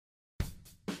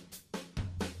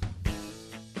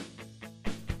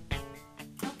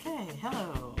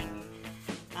Hello.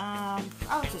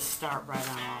 I'll just start right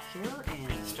on off here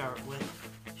and start with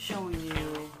showing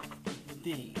you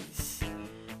these.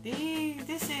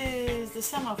 This is the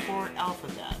Semaphore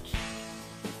alphabet.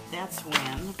 That's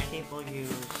when people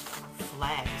use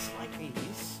flags like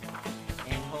these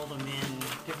and hold them in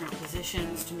different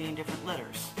positions to mean different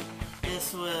letters.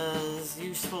 This was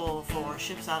useful for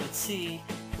ships out at sea,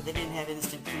 but they didn't have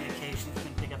instant communications,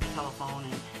 couldn't pick up the telephone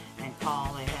and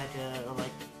call. They had to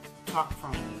talk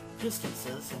from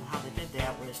distances, and how they did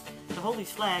that was to hold these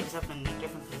flags up in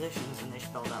different positions, and they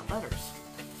spelled out letters.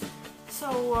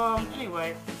 So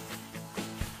anyway,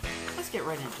 let's get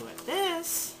right into it.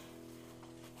 This,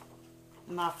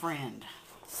 my friend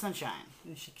Sunshine,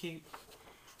 and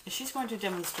she's going to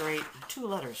demonstrate two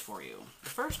letters for you. The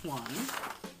first one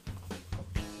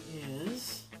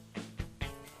is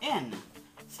N.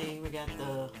 See, we got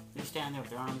they stand there with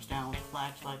their arms down with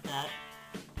flags like that.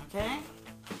 Okay?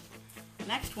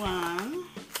 Next one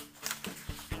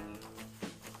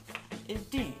is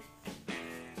D.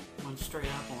 One straight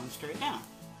up, one straight down.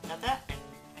 Got that?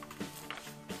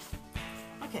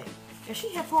 Okay. If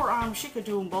she had 4 arms, she could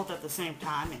do them both at the same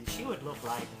time, and she would look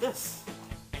like this.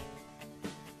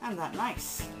 Isn't that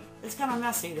nice? It's kind of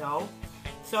messy, though.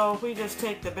 So if we just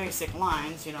take the basic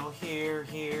lines, you know, here,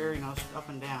 here, you know, up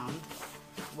and down,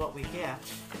 what we get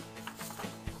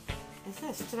is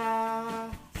this. Ta-da!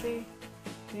 See?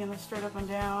 You know, straight up and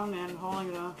down and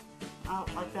holding it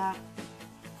out like that.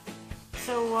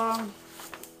 So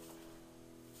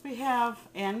we have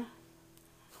N.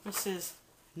 This is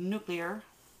nuclear.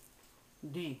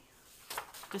 D.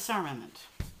 Disarmament.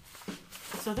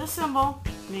 So this symbol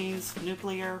means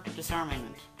nuclear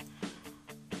disarmament.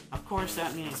 Of course,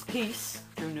 that means peace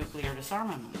through nuclear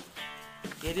disarmament.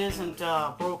 It isn't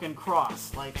a broken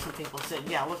cross like some people said.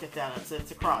 Yeah, look at that.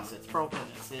 It's a cross. It's broken.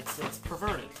 It's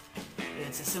perverted.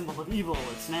 It's a symbol of evil.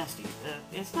 It's nasty.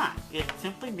 It's not. It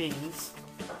simply means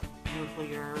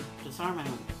nuclear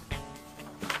disarmament.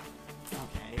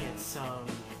 Okay, it's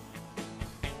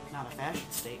not a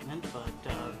fashion statement, but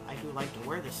I do like to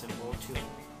wear this symbol to,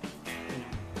 you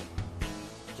know,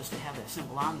 just to have that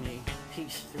symbol on me,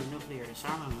 peace through nuclear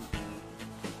disarmament.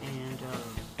 And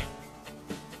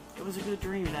it was a good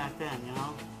dream back then, you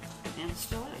know, and it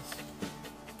still is.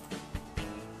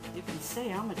 You can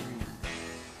say I'm a dreamer,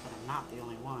 but I'm not the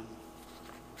only one.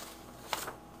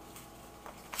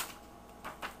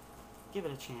 Give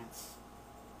it a chance.